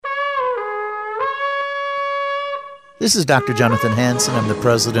This is Dr. Jonathan Hansen. I'm the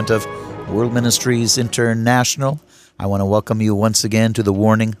president of World Ministries International. I want to welcome you once again to the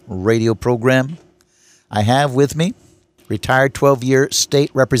Warning Radio program. I have with me retired 12-year state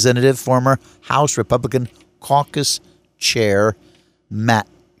representative, former House Republican Caucus Chair, Matt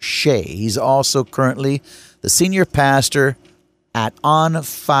Shea. He's also currently the senior pastor at On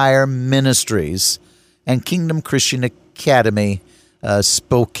Fire Ministries and Kingdom Christian Academy,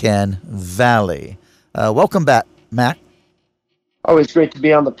 Spokane Valley. Welcome back, Matt. Always great to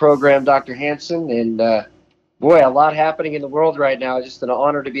be on the program, Dr. Hansen. And boy, a lot happening in the world right now. It's just an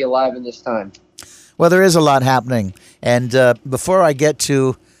honor to be alive in this time. Well, there is a lot happening. And before I get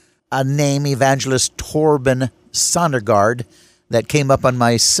to a name, Evangelist Torben Sondergaard, that came up on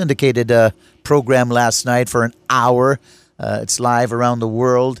my syndicated program last night for an hour. It's live around the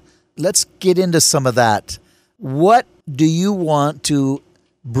world. Let's get into some of that. What do you want to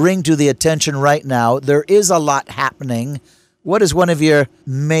bring to the attention right now? There is a lot happening. What is one of your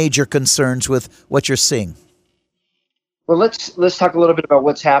major concerns with what you're seeing? Well, let's talk a little bit about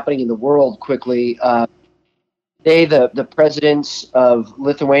what's happening in the world quickly. Today, the presidents of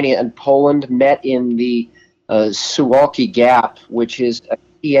Lithuania and Poland met in the Suwalki Gap, which is a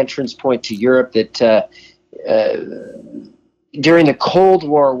key entrance point to Europe that during the Cold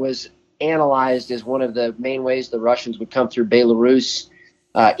War was analyzed as one of the main ways the Russians would come through Belarus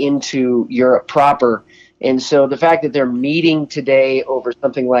into Europe proper. And so the fact that they're meeting today over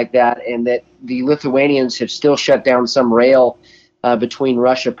something like that, and that the Lithuanians have still shut down some rail between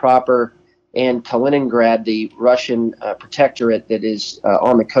Russia proper and Kaliningrad, the Russian protectorate that is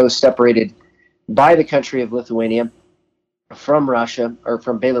on the coast, separated by the country of Lithuania from Russia, or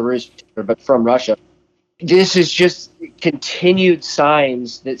from Belarus, but from Russia. This is just continued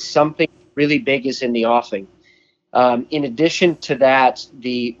signs that something really big is in the offing. In addition to that,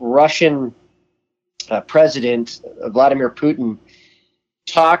 the Russian President Vladimir Putin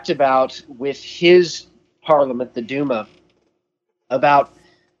talked about with his parliament, the Duma, about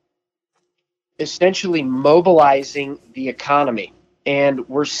essentially mobilizing the economy. And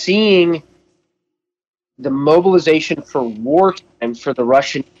we're seeing the mobilization for wartime for the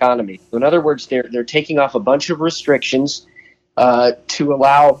Russian economy. So in other words, they're taking off a bunch of restrictions to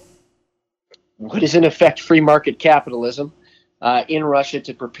allow what is in effect free market capitalism in Russia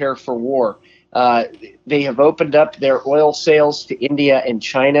to prepare for war. They have opened up their oil sales to India and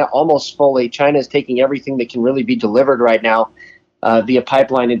China almost fully. China is taking everything that can really be delivered right now via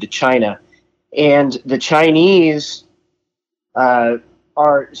pipeline into China. And the Chinese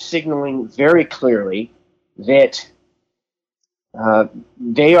are signaling very clearly that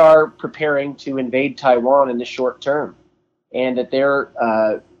they are preparing to invade Taiwan in the short term, and that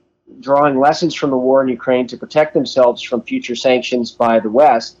they're drawing lessons from the war in Ukraine to protect themselves from future sanctions by the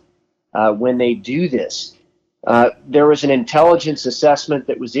West when they do this. There was an intelligence assessment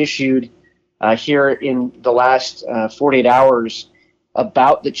that was issued here in the last 48 hours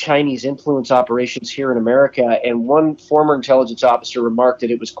about the Chinese influence operations here in America, and one former intelligence officer remarked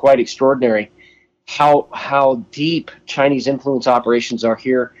that it was quite extraordinary how deep Chinese influence operations are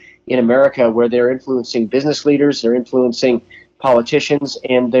here in America, where they're influencing business leaders, they're influencing politicians,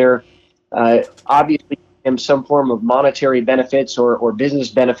 and they're obviously in some form of monetary benefits or business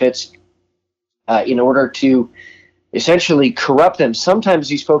benefits in order to essentially corrupt them. Sometimes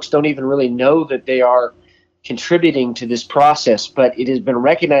these folks don't even really know that they are contributing to this process, but it has been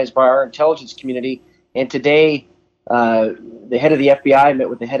recognized by our intelligence community. And today, the head of the FBI met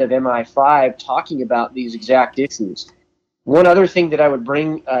with the head of MI5 talking about these exact issues. One other thing that I would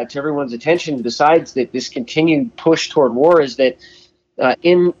bring to everyone's attention, besides that this continued push toward war, is that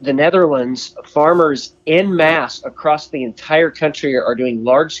in the Netherlands, farmers en masse across the entire country are doing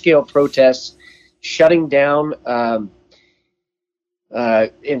large-scale protests, shutting down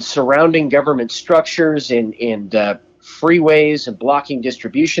and surrounding government structures and freeways and blocking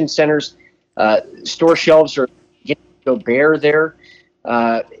distribution centers. Store shelves are getting to go bare there.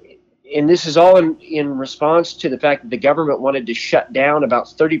 And this is all in response to the fact that the government wanted to shut down about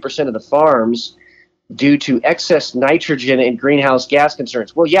 30% of the farms due to excess nitrogen and greenhouse gas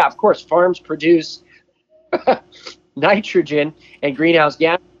concerns. Well, yeah, of course, farms produce nitrogen and greenhouse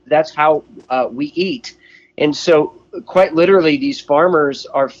gas. That's how we eat. And so quite literally, these farmers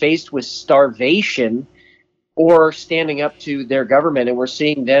are faced with starvation or standing up to their government. And we're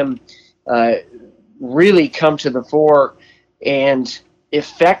seeing them really come to the fore and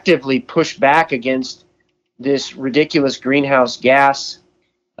effectively push back against this ridiculous greenhouse gas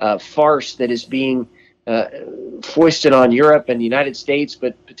farce that is being foisted on Europe and the United States,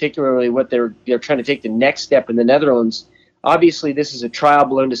 but particularly what they're trying to take the next step in the Netherlands. Obviously, this is a trial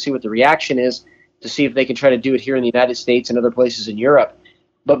balloon to see what the reaction is, to see if they can try to do it here in the United States and other places in Europe.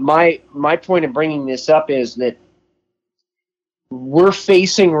 But my point in bringing this up is that we're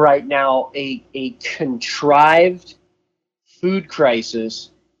facing right now a contrived food crisis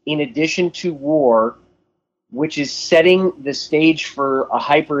in addition to war, which is setting the stage for a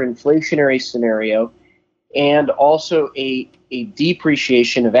hyperinflationary scenario and also a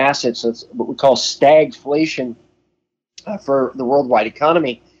depreciation of assets. So it's what we call stagflation for the worldwide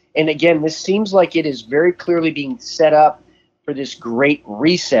economy. And again, this seems like it is very clearly being set up for this great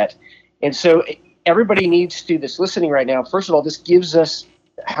reset. And so everybody needs to, that's listening right now, first of all, this gives us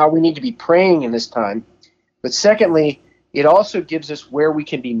how we need to be praying in this time. But secondly, it also gives us where we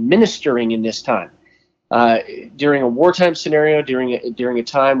can be ministering in this time. During a wartime scenario, during a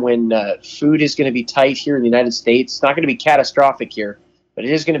time when food is going to be tight here in the United States. It's not going to be catastrophic here, but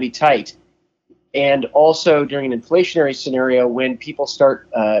it is going to be tight. And also during an inflationary scenario when people start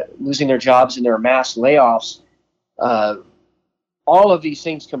losing their jobs and there are mass layoffs, all of these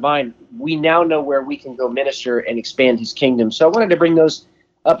things combined, we now know where we can go minister and expand his kingdom. So I wanted to bring those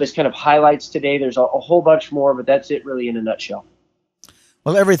up as kind of highlights today. There's a whole bunch more, but that's it really in a nutshell.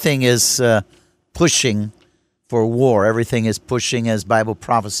 Well, everything is pushing for war. Everything is pushing, as Bible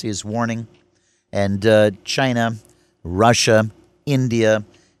prophecy is warning. And China, Russia, India,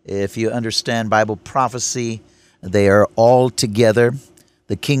 if you understand Bible prophecy, they are all together,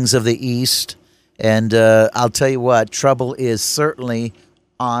 the kings of the East. And I'll tell you what, trouble is certainly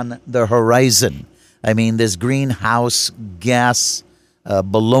on the horizon. I mean, this greenhouse gas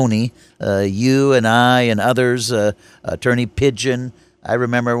baloney, you and I and others, Attorney Pigeon, I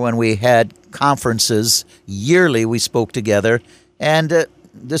remember when we had conferences yearly, we spoke together, and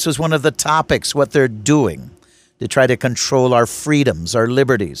this was one of the topics, what they're doing to try to control our freedoms, our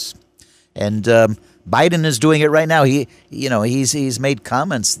liberties. And Biden is doing it right now. He's made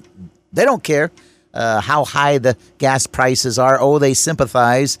comments. They don't care how high the gas prices are. Oh, they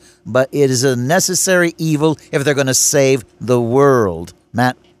sympathize, but it is a necessary evil if they're going to save the world.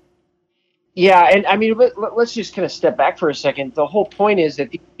 Matt? Yeah, and I mean, let's just kind of step back for a second. The whole point is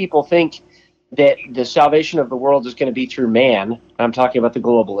that these people think that the salvation of the world is going to be through man. I'm talking about the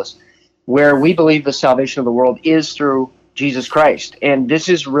globalists, where we believe the salvation of the world is through Jesus Christ. And this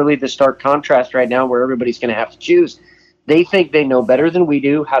is really the stark contrast right now where everybody's going to have to choose. They think they know better than we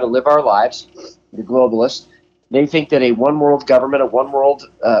do how to live our lives, the globalists. They think that a one-world government, a one-world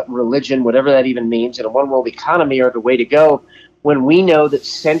religion, whatever that even means, and a one-world economy are the way to go, when we know that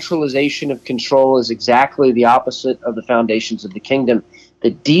centralization of control is exactly the opposite of the foundations of the kingdom.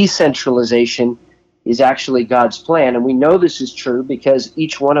 The decentralization is actually God's plan, and we know this is true because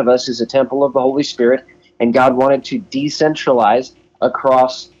each one of us is a temple of the Holy Spirit, and God wanted to decentralize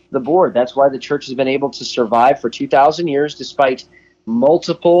across the board. That's why the church has been able to survive for 2,000 years despite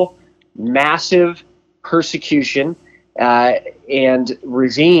multiple massive persecution and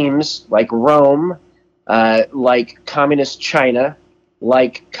regimes like Rome, like communist China,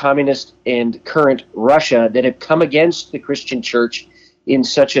 like communist and current Russia that have come against the Christian church in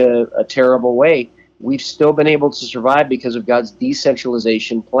such a terrible way. We've still been able to survive because of God's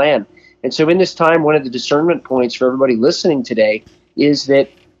decentralization plan. And so in this time, one of the discernment points for everybody listening today is that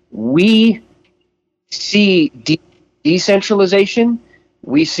we see decentralization,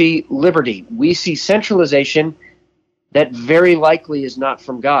 we see liberty, we see centralization that very likely is not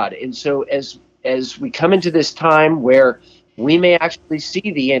from God. And so as we come into this time where we may actually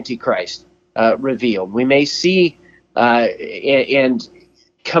see the Antichrist revealed, we may see and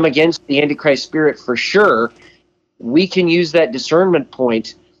come against the Antichrist spirit for sure, we can use that discernment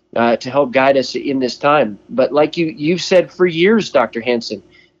point to help guide us in this time. But like you've said for years, Dr. Hansen,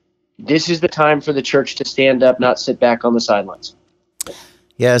 this is the time for the church to stand up, not sit back on the sidelines.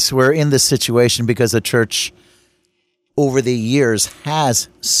 Yes, we're in this situation because the church over the years has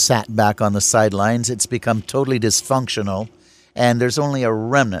sat back on the sidelines. It's become totally dysfunctional, and there's only a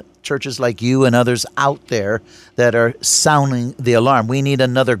remnant. Churches like you and others out there that are sounding the alarm. We need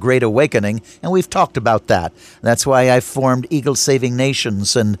another great awakening, and we've talked about that. That's why I formed Eagle Saving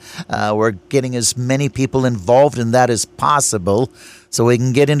Nations, and we're getting as many people involved in that as possible so we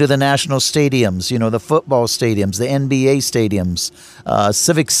can get into the national stadiums, the football stadiums, the NBA stadiums,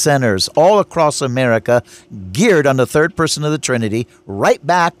 civic centers, all across America, geared on the third person of the Trinity, right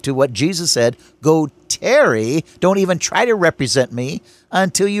back to what Jesus said, go tarry, don't even try to represent me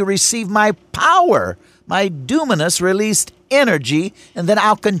until you receive my power, my dunamis released energy, and then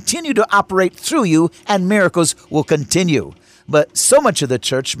I'll continue to operate through you and miracles will continue. But so much of the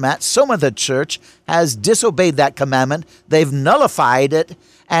church, Matt, so much of the church has disobeyed that commandment. They've nullified it,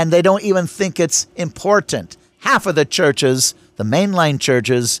 and they don't even think it's important. Half of the churches, the mainline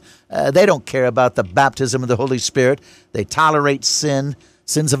churches, they don't care about the baptism of the Holy Spirit. They tolerate sin,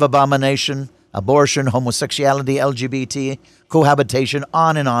 sins of abomination, abortion, homosexuality, LGBT, cohabitation,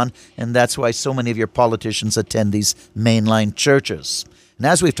 on. And that's why so many of your politicians attend these mainline churches. And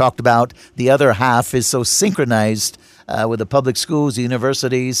as we've talked about, the other half is so synchronized with the public schools, the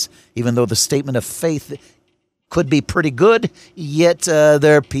universities, even though the statement of faith could be pretty good, yet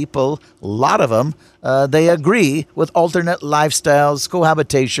there are people, a lot of them, they agree with alternate lifestyles,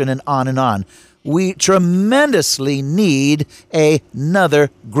 cohabitation, and on. We tremendously need another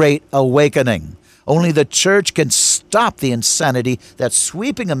great awakening. Only the church can stop the insanity that's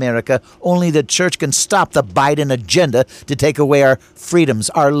sweeping America. Only the church can stop the Biden agenda to take away our freedoms,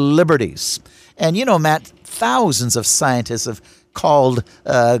 our liberties. And you know, Matt, thousands of scientists have called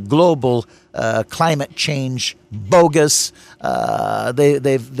global climate change bogus.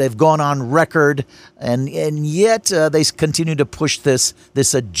 They've gone on record, and yet they continue to push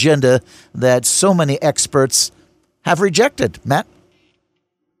this agenda that so many experts have rejected. Matt?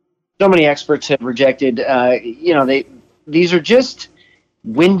 So many experts have rejected. These are just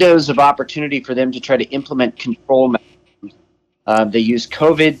windows of opportunity for them to try to implement control measures. They use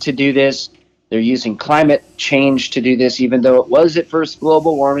COVID to do this. They're using climate change to do this, even though it was at first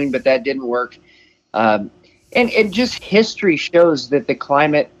global warming, but that didn't work. And just history shows that the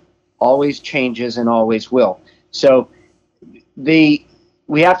climate always changes and always will. So we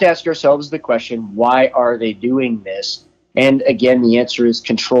have to ask ourselves the question, why are they doing this? And again, the answer is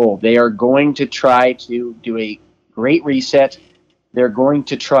control. They are going to try to do a great reset. They're going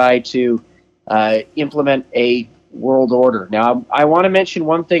to try to implement a world order. Now, I want to mention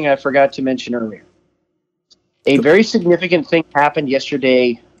one thing I forgot to mention earlier. A very significant thing happened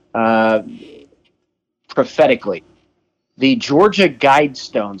yesterday prophetically. The Georgia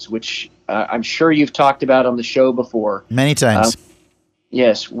Guidestones, which I'm sure you've talked about on the show before. Many times.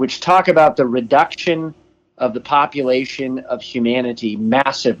 Yes, which talk about the reduction of the population of humanity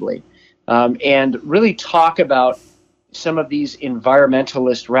massively, and really talk about some of these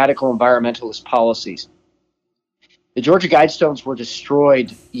radical environmentalist policies. The Georgia Guidestones were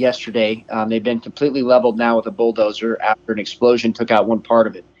destroyed yesterday. They've been completely leveled now with a bulldozer after an explosion took out one part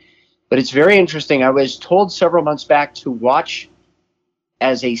of it. But it's very interesting. I was told several months back to watch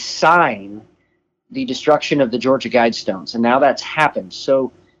as a sign the destruction of the Georgia Guidestones, and now that's happened.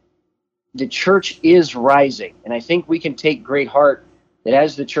 So the church is rising, and I think we can take great heart that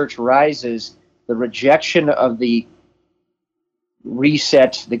as the church rises, the rejection of the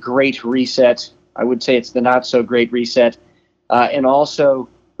reset, the great reset, I would say it's the not-so-great reset, and also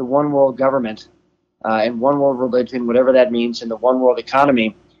the one-world government and one-world religion, whatever that means, and the one-world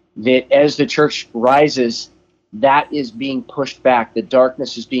economy, that as the church rises, that is being pushed back. The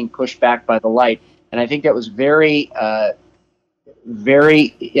darkness is being pushed back by the light. And I think that was very an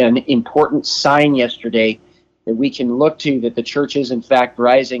important sign yesterday that we can look to, that the church is, in fact,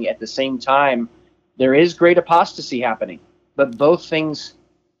 rising. At the same time, there is great apostasy happening, but both things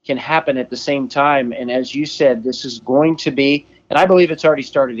can happen at the same time. And as you said, this is going to be, and I believe it's already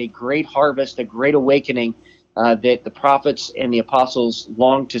started, a great harvest, a great awakening that the prophets and the apostles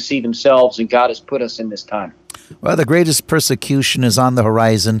long to see themselves, and God has put us in this time. Well, the greatest persecution is on the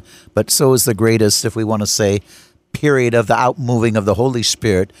horizon, but so is the greatest, if we want to say, period of the outmoving of the Holy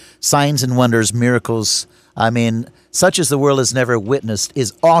Spirit. Signs and wonders, miracles, such as the world has never witnessed,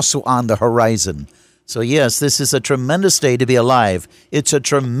 is also on the horizon. So yes, this is a tremendous day to be alive. It's a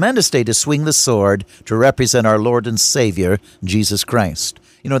tremendous day to swing the sword to represent our Lord and Savior, Jesus Christ.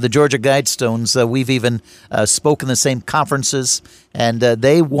 You know, the Georgia Guidestones, we've even spoken the same conferences, and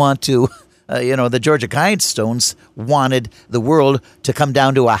they want to, the Georgia Guidestones wanted the world to come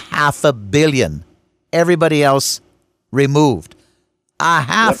down to 500 million. Everybody else removed.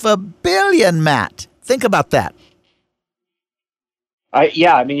 500 million, Matt. Think about that.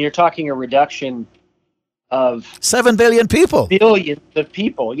 You're talking a reduction of 7 billion people. Billions of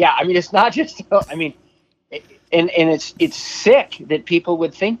people. Yeah, it's not just, and it's sick that people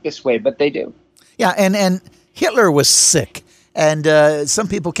would think this way, but they do. Yeah, and Hitler was sick. And some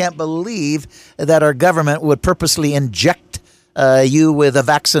people can't believe that our government would purposely inject you with a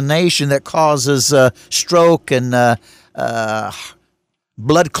vaccination that causes stroke and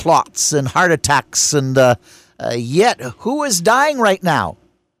blood clots and heart attacks. And yet, who is dying right now?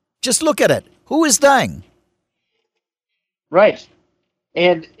 Just look at it. Who is dying? Right.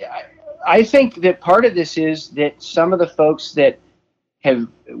 And I think that part of this is that some of the folks that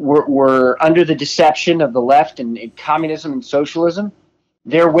were under the deception of the left and communism and socialism,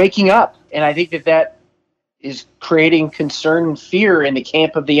 they're waking up. And I think that is creating concern and fear in the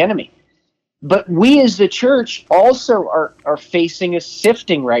camp of the enemy. But we as the church also are facing a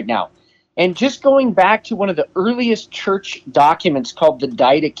sifting right now. And just going back to one of the earliest church documents called the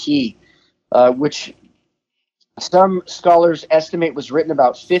Didache, which some scholars estimate was written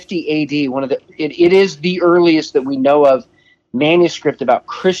about 50 AD. It is the earliest that we know of manuscript about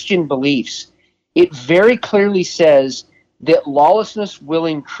Christian beliefs. It very clearly says that lawlessness will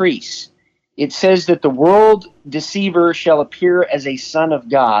increase. It says that the world deceiver shall appear as a son of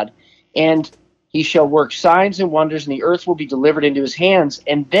God, and he shall work signs and wonders, and the earth will be delivered into his hands.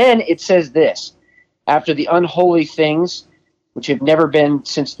 And then it says this, after the unholy things, which have never been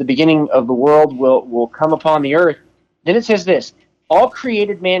since the beginning of the world, will come upon the earth. Then it says this, all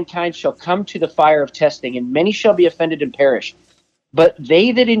created mankind shall come to the fire of testing, and many shall be offended and perish. But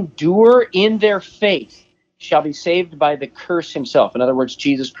they that endure in their faith shall be saved by the curse himself. In other words,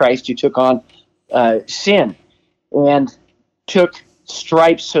 Jesus Christ, who took on sin and took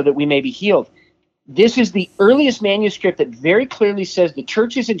stripes so that we may be healed. This is the earliest manuscript that very clearly says the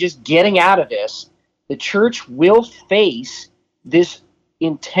church isn't just getting out of this. The church will face this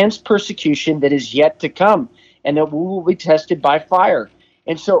intense persecution that is yet to come, and that we will be tested by fire.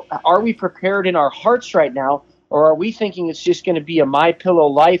 And so are we prepared in our hearts right now, or are we thinking it's just going to be a My Pillow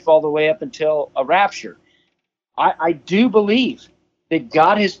life all the way up until a rapture? I do believe that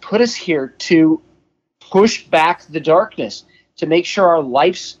God has put us here to push back the darkness, to make sure our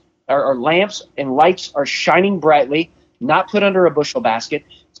lamps and lights are shining brightly, not put under a bushel basket,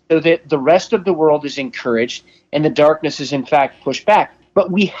 so that the rest of the world is encouraged and the darkness is in fact pushed back.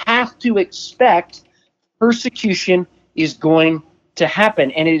 But we have to expect persecution is going to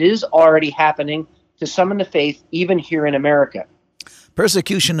happen, and it is already happening to some in the faith, even here in America.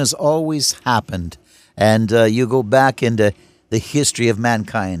 Persecution has always happened, and you go back into the history of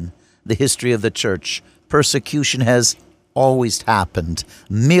mankind, the history of the church. Persecution has always happened.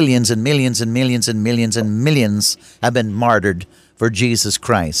 Millions and millions and millions and millions and millions have been martyred for Jesus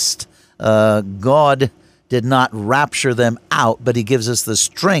Christ. God did not rapture them out, but he gives us the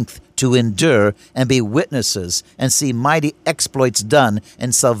strength to endure and be witnesses and see mighty exploits done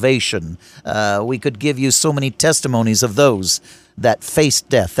in salvation. We could give you so many testimonies of those that faced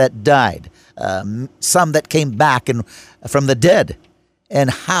death, that died, some that came back from the dead, and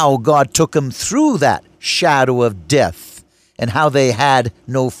how God took them through that shadow of death, and how they had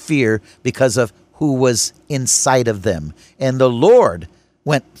no fear because of who was inside of them. And the Lord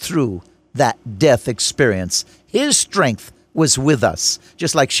went through that death experience. His strength was with us,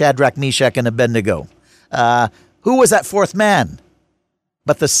 just like Shadrach, Meshach, and Abednego. Who was that fourth man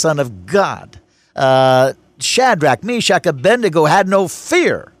but the Son of God? Shadrach, Meshach, Abednego had no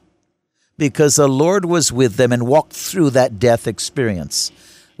fear because the Lord was with them and walked through that death experience.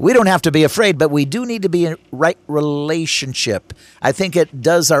 We don't have to be afraid, but we do need to be in right relationship. I think it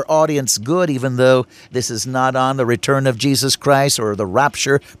does our audience good, even though this is not on the return of Jesus Christ or the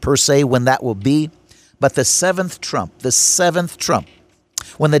rapture per se, when that will be. But the seventh trump,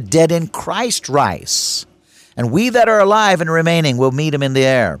 when the dead in Christ rise, and we that are alive and remaining will meet him in the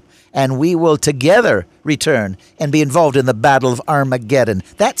air, and we will together return and be involved in the battle of Armageddon.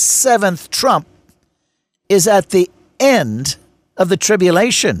 That seventh trump is at the end of the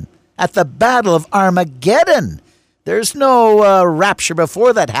tribulation, at the battle of Armageddon. There's no rapture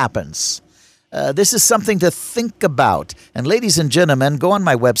before that happens. This is something to think about. And ladies and gentlemen, go on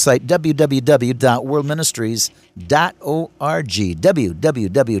my website, www.worldministries.org,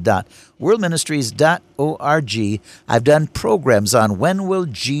 www.worldministries.org. I've done programs on when will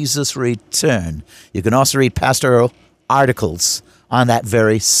Jesus return. You can also read pastoral articles on that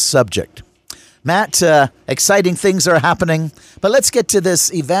very subject. Matt, exciting things are happening, but let's get to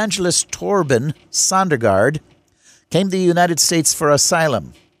this evangelist Torben Sondergaard. Came to the United States for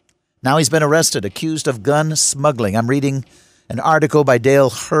asylum. Now he's been arrested, accused of gun smuggling. I'm reading an article by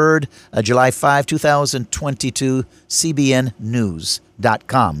Dale Hurd, July 5, 2022,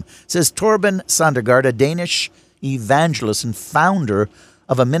 cbnnews.com. It says Torben Sondergaard, a Danish evangelist and founder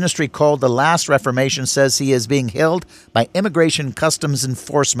of a ministry called The Last Reformation, says he is being held by Immigration Customs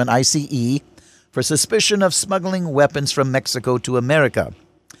Enforcement, ICE, for suspicion of smuggling weapons from Mexico to America.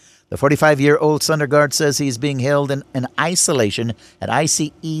 The 45-year-old Sondergaard says he's being held in isolation at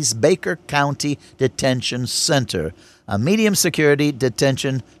ICE's Baker County Detention Center, a medium-security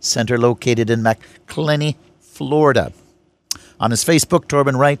detention center located in McClenny, Florida. On his Facebook,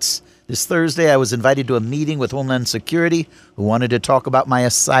 Torben writes, "This Thursday I was invited to a meeting with Homeland Security who wanted to talk about my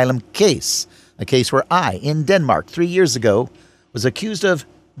asylum case, a case where I, in Denmark 3 years ago, was accused of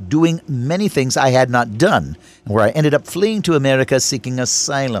doing many things I had not done, and where I ended up fleeing to America seeking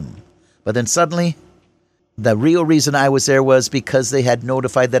asylum. But then suddenly, The real reason I was there was because they had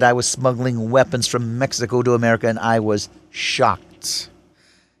notified that I was smuggling weapons from Mexico to America, and I was shocked.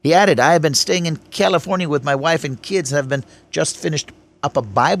 He added, I have been staying in California with my wife and kids and have been just finished up a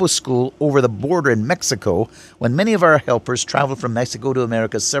Bible school over the border in Mexico when many of our helpers travel from Mexico to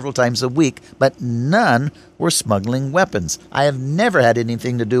America several times a week, but none were smuggling weapons. I have never had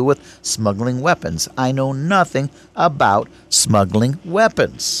anything to do with smuggling weapons. I know nothing about smuggling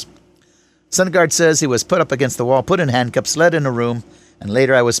weapons. Sondergaard says he was put up against the wall, put in handcuffs, led in a room, and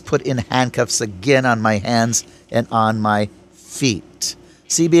later I was put in handcuffs again on my hands and on my feet.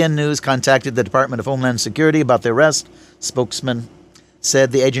 CBN News contacted the Department of Homeland Security about the arrest. Spokesman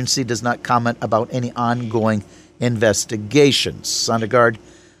said the agency does not comment about any ongoing investigations. Sondergaard,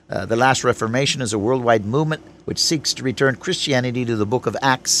 the Last Reformation is a worldwide movement which seeks to return Christianity to the Book of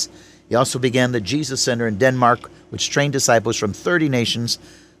Acts. He also began the Jesus Center in Denmark, which trained disciples from 30 nations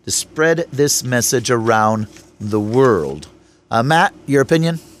to spread this message around the world. Matt, your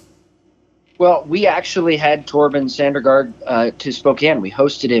opinion? Well, we actually had Torben Sondergaard to Spokane. We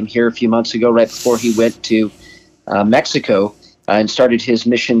hosted him here a few months ago, right before he went to Mexico and started his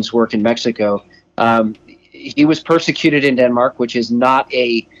missions work in Mexico. He was persecuted in Denmark, which is not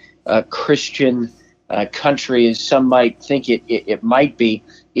a Christian country, as some might think it might be.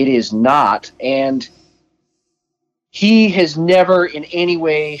 It is not. And he has never in any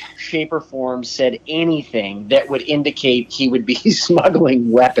way, shape, or form said anything that would indicate he would be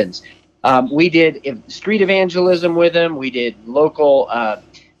smuggling weapons. We did street evangelism with him. We did local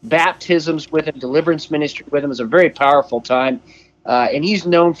baptisms with him, deliverance ministry with him. It was a very powerful time. And he's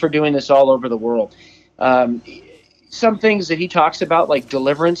known for doing this all over the world. Some things that he talks about, like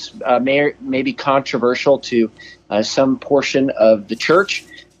deliverance, may be controversial to some portion of the church.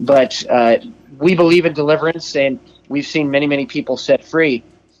 But we believe in deliverance, and we've seen many, many people set free.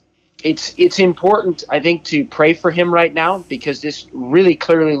 It's important, I think, to pray for him right now, because this really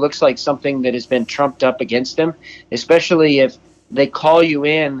clearly looks like something that has been trumped up against him, especially if they call you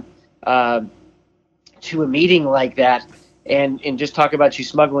in to a meeting like that and just talk about you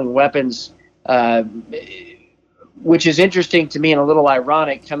smuggling weapons, which is interesting to me and a little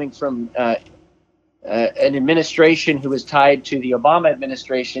ironic coming from an administration who was tied to the Obama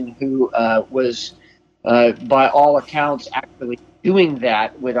administration, who was, by all accounts, actually doing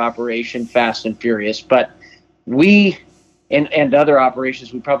that with Operation Fast and Furious. But we, and other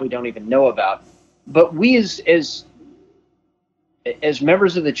operations we probably don't even know about, but we as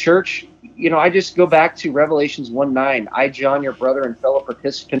members of the church, I just go back to Revelations 1:9. I, John, your brother and fellow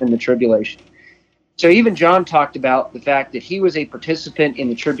participant in the tribulation. So even John talked about the fact that he was a participant in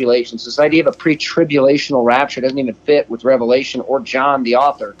the tribulations. This idea of a pre-tribulational rapture doesn't even fit with Revelation or John, the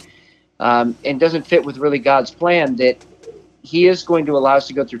author, and doesn't fit with really God's plan, that he is going to allow us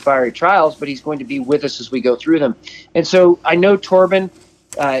to go through fiery trials, but he's going to be with us as we go through them. And so I know Torben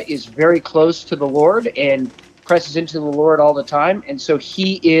is very close to the Lord and presses into the Lord all the time. And so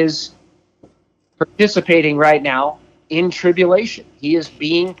he is participating right now in tribulation. He is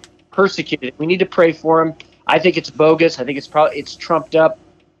being persecuted. We need to pray for him. I think it's bogus. I think it's trumped up.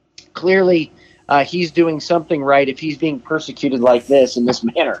 Clearly, he's doing something right if he's being persecuted like this in this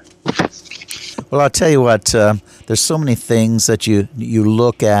manner. Well, I'll tell you what, there's so many things that you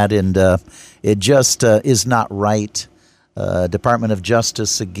look at, and it just is not right. Department of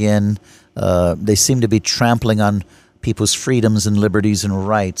Justice, again, they seem to be trampling on people's freedoms and liberties and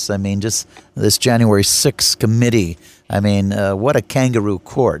rights. I mean, just this January 6th committee, what a kangaroo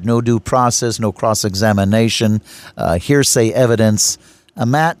court. No due process, no cross-examination, hearsay evidence.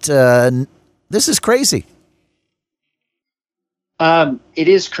 Matt, this is crazy. It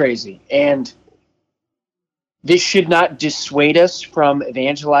is crazy, and this should not dissuade us from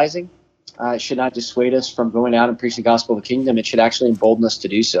evangelizing. It should not dissuade us from going out and preaching the gospel of the kingdom. It should actually embolden us to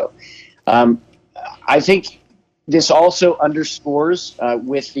do so. I think this also underscores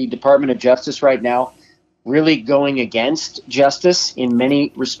with the Department of Justice right now really going against justice in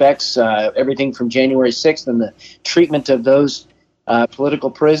many respects, everything from January 6th and the treatment of those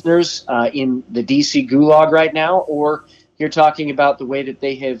political prisoners in the D.C. gulag right now, or you're talking about the way that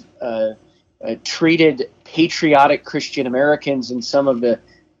they have treated patriotic Christian Americans in some of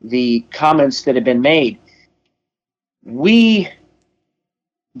the comments that have been made. We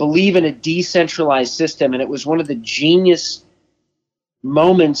believe in a decentralized system, and it was one of the genius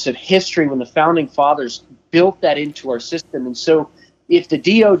moments of history when the founding fathers built that into our system. And so if the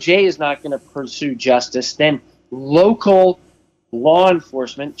DOJ is not going to pursue justice, then local law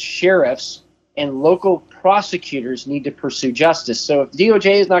enforcement, sheriffs, and local prosecutors need to pursue justice. So if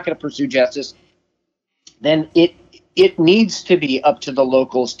DOJ is not going to pursue justice, then it needs to be up to the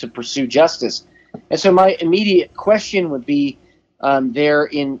locals to pursue justice. And so my immediate question would be, there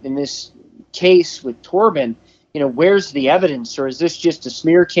in this case with Torben, where's the evidence, or is this just a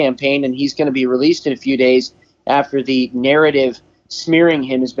smear campaign and he's going to be released in a few days after the narrative smearing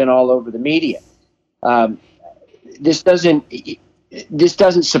him has been all over the media? This doesn't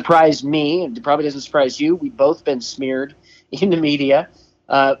surprise me. It probably doesn't surprise you. We've both been smeared in the media.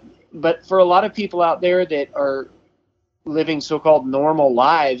 But for a lot of people out there that are living so-called normal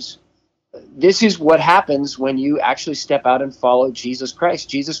lives, this is what happens when you actually step out and follow Jesus Christ.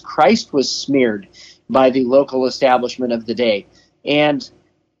 Jesus Christ was smeared by the local establishment of the day. And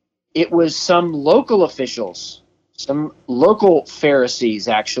it was some local officials, some local Pharisees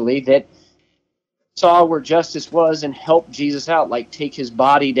actually, that saw where justice was and helped Jesus out, like take his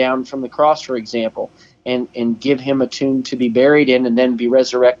body down from the cross, for example, and give him a tomb to be buried in and then be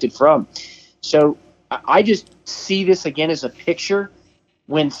resurrected from. So I just see this again as a picture.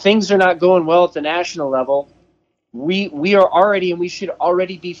 When things are not going well at the national level, we are already, and we should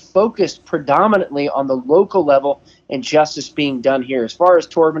already be focused predominantly on the local level and justice being done here. As far as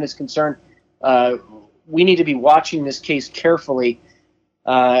Torben is concerned, we need to be watching this case carefully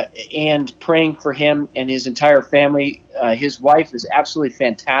and praying for him and his entire family. His wife is absolutely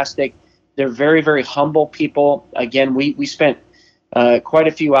fantastic. They're very, very humble people. Again, we spent quite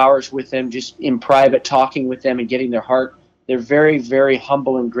a few hours with them just in private, talking with them and getting their heart. They're very, very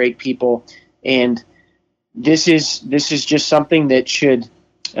humble and great people. And this is just something that should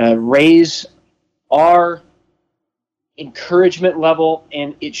raise our encouragement level,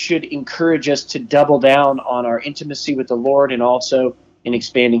 and it should encourage us to double down on our intimacy with the Lord and also in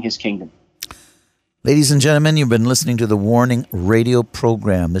expanding his kingdom. Ladies and gentlemen, you've been listening to the Warning Radio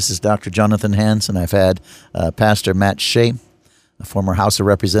program. This is Dr. Jonathan Hanson. I've had Pastor Matt Shea, a former House of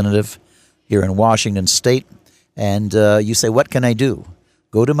Representative here in Washington State. And you say, what can I do?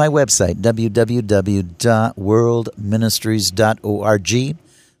 Go to my website, www.worldministries.org,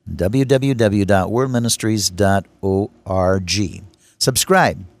 www.worldministries.org.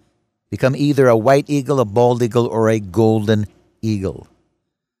 Subscribe. Become either a white eagle, a bald eagle, or a golden eagle.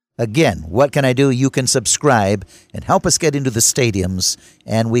 Again, what can I do? You can subscribe and help us get into the stadiums,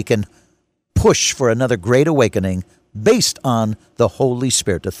 and we can push for another great awakening based on the Holy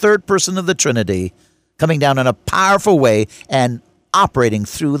Spirit, the third person of the Trinity, coming down in a powerful way and operating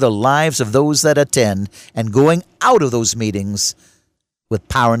through the lives of those that attend and going out of those meetings with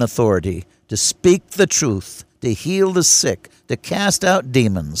power and authority to speak the truth, to heal the sick, to cast out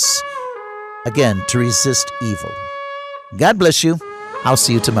demons, again, to resist evil. God bless you. I'll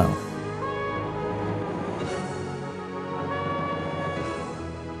see you tomorrow.